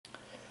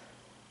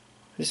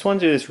I just wanted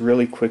to do this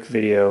really quick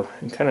video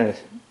and kind of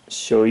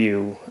show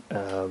you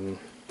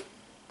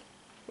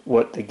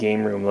what the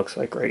game room looks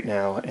like right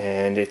now,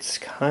 and it's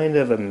kind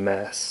of a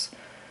mess.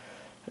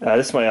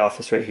 This is my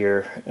office right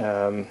here,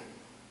 kind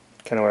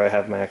of where I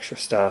have my extra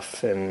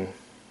stuff, and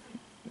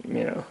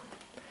you know,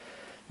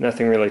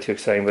 nothing really too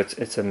exciting, but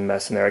it's a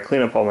mess in there. I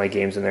clean up all my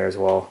games in there as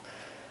well.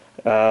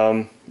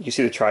 You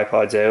see the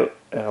tripods out,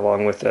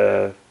 along with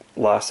the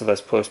Last of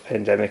Us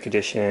Post-Pandemic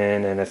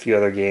Edition and a few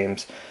other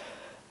games.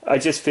 I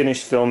just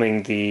finished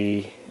filming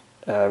the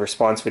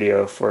response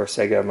video for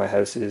Sega My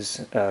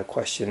House's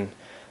question,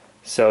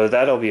 so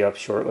that'll be up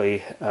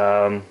shortly.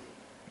 But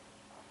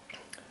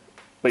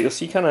you'll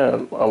see kind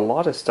of a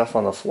lot of stuff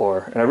on the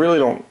floor, and I really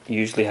don't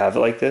usually have it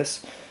like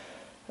this.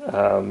 But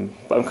I'm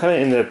kind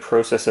of in the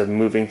process of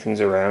moving things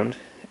around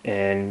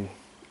and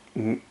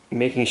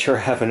making sure I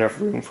have enough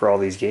room for all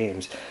these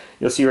games.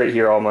 You'll see right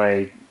here all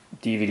my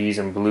DVDs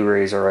and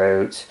Blu-rays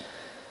are out.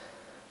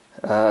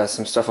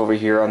 Some stuff over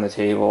here on the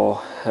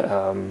table.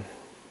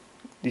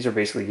 These are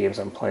basically games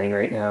I'm playing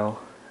right now.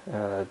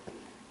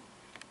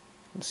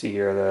 Let's see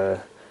here,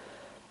 the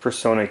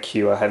Persona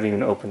Q. I haven't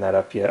even opened that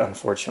up yet,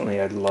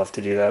 unfortunately. I'd love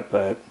to do that,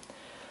 but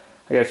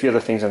I got a few other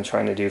things I'm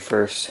trying to do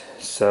first.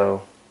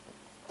 So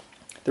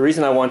the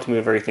reason I want to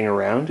move everything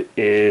around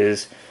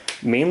is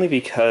mainly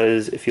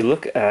because if you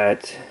look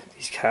at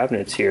these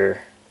cabinets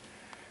here,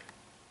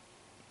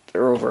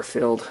 they're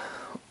overfilled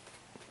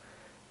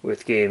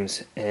with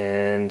games,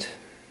 and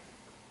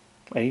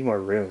I need more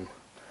room.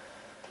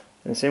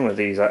 And same with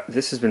these.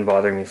 This has been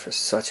bothering me for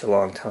such a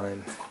long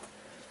time.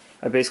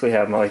 I basically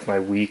have my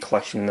Wii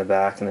collection in the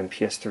back, and then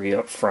PS3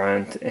 up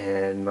front,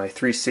 and my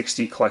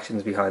 360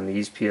 collections behind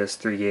these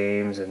PS3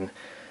 games, and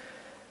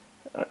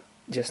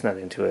just not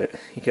into it.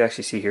 You can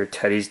actually see here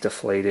Teddy's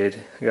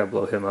deflated. I gotta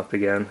blow him up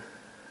again.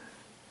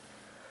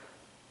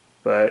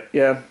 But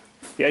yeah,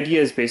 the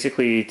idea is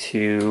basically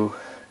to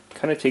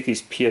kind of take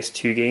these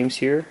PS2 games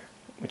here,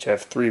 which I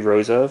have 3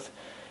 rows of,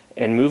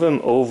 and move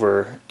them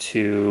over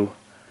to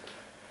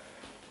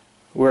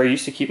where I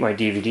used to keep my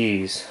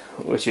DVDs,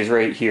 which is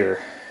right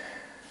here.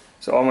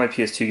 So all my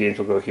PS2 games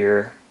will go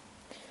here.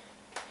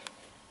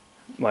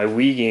 My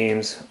Wii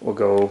games will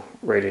go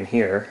right in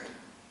here.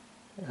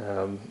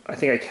 I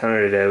think I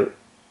counted it out.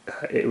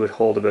 It would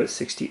hold about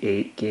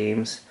 68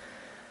 games.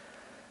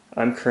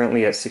 I'm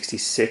currently at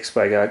 66,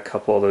 but I got a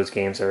couple of those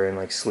games that are in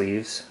like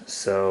sleeves,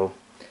 so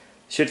it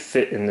should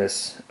fit in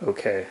this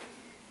okay.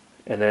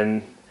 And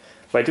then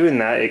by doing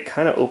that, it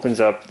kind of opens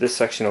up this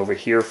section over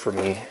here for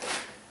me,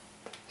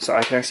 so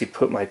I can actually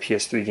put my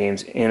PS3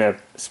 games in a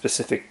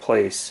specific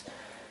place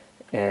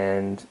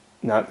and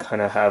not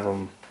kind of have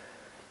them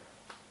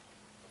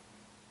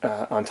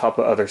on top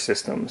of other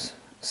systems.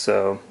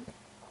 So,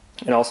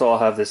 and also I'll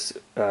have this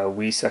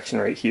Wii section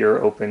right here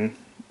open,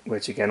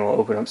 which again will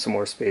open up some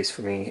more space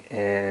for me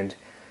and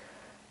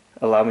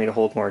allow me to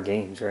hold more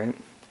games, right?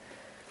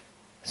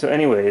 So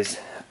anyways,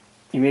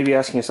 you may be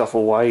asking yourself,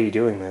 well, why are you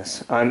doing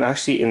this? I'm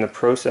actually in the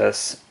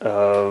process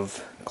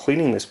of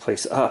cleaning this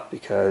place up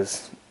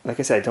because, like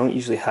I said, I don't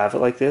usually have it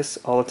like this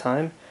all the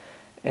time,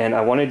 and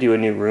I want to do a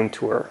new room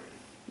tour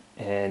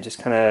and just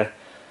kind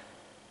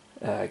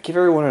of give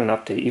everyone an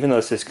update, even though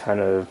this is kind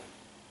of,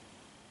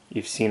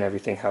 you've seen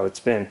everything how it's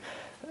been.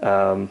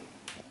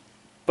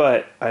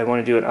 But I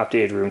want to do an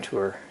updated room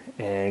tour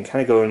and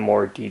kind of go in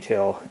more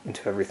detail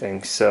into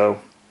everything.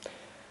 So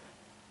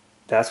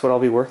that's what I'll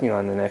be working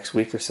on the next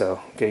week or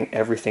so, getting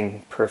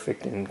everything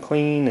perfect and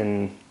clean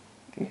and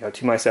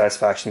to my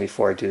satisfaction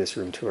before I do this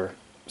room tour.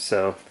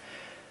 So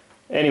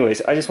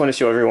anyways, I just want to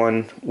show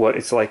everyone what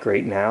it's like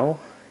right now.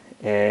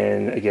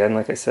 And again,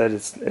 like I said,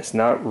 it's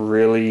not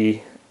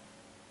really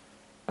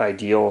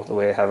ideal the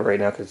way I have it right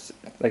now because,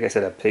 like I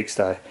said, a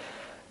pigsty.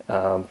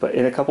 But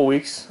in a couple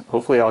weeks,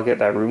 hopefully I'll get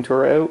that room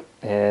tour out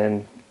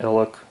and it'll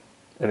look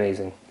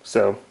amazing.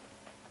 So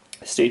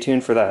stay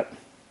tuned for that.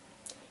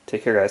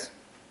 Take care, guys.